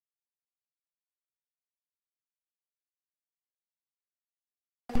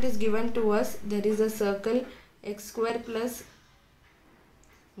tangent is given to us. There is a circle x square plus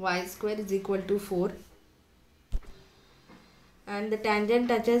y square is equal to 4, and the tangent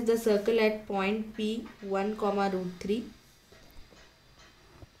touches the circle at point P 1 comma root 3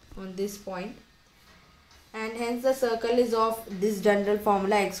 on this point, and hence the circle is of this general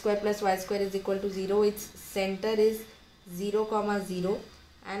formula x square plus y square is equal to 0. Its center is 0 comma 0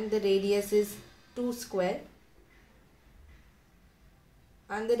 and the radius is 2 square,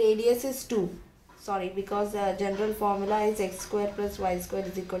 and the radius is 2. Sorry, because the general formula is x square plus y square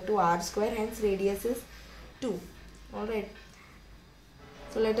is equal to r square, hence radius is 2. Alright.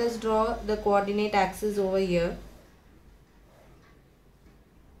 So let us draw the coordinate axis over here.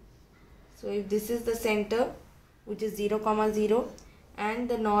 So if this is the center, which is 0 comma 0, and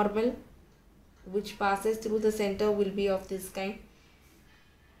the normal which passes through the center will be of this kind,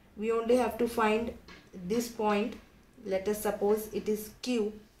 we only have to find this point. Let us suppose it is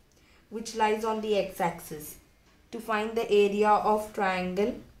Q, which lies on the x-axis. To find the area of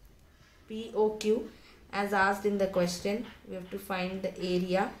triangle POQ, as asked in the question, we have to find the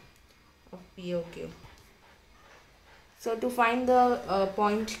area of POQ. So to find the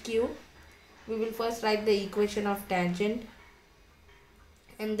point Q, we will first write the equation of tangent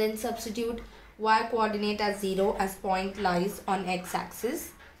and then substitute y coordinate as 0 as point lies on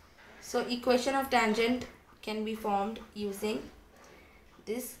x-axis. So equation of tangent can be formed using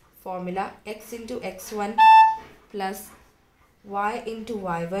this formula: x into x1 plus y into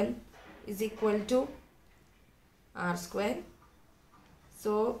y1 is equal to r square.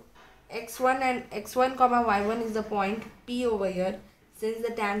 So x1 and x1 comma y1 is the point P over here, since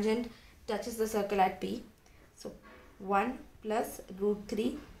the tangent touches the circle at P. So 1 plus root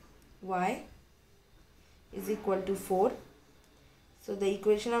 3 y is equal to 4. So the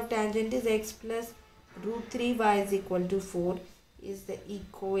equation of tangent is x plus root 3 y is equal to 4 is the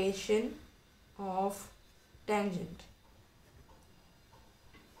equation of tangent.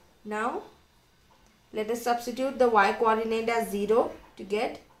 Now let us substitute the y coordinate as 0 to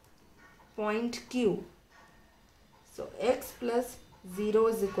get point Q. So x plus 0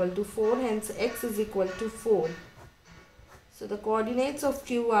 is equal to 4, hence x is equal to 4. So the coordinates of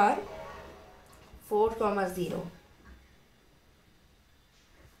Q are 4 comma 0.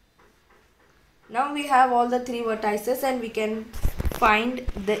 Now we have all the three vertices and we can find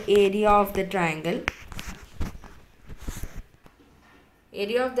the area of the triangle.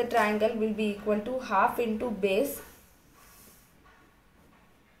 Area of the triangle will be equal to half into base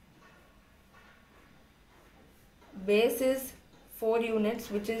is 4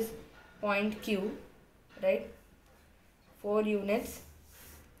 units, which is point Q, right? 4 units,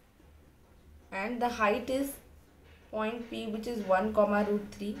 and the height is point P, which is 1 comma root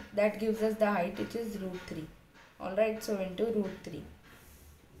 3. That gives us the height, which is root 3. Alright, so into root 3.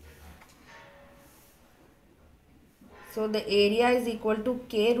 So the area is equal to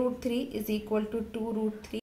k root 3 is equal to 2 root 3.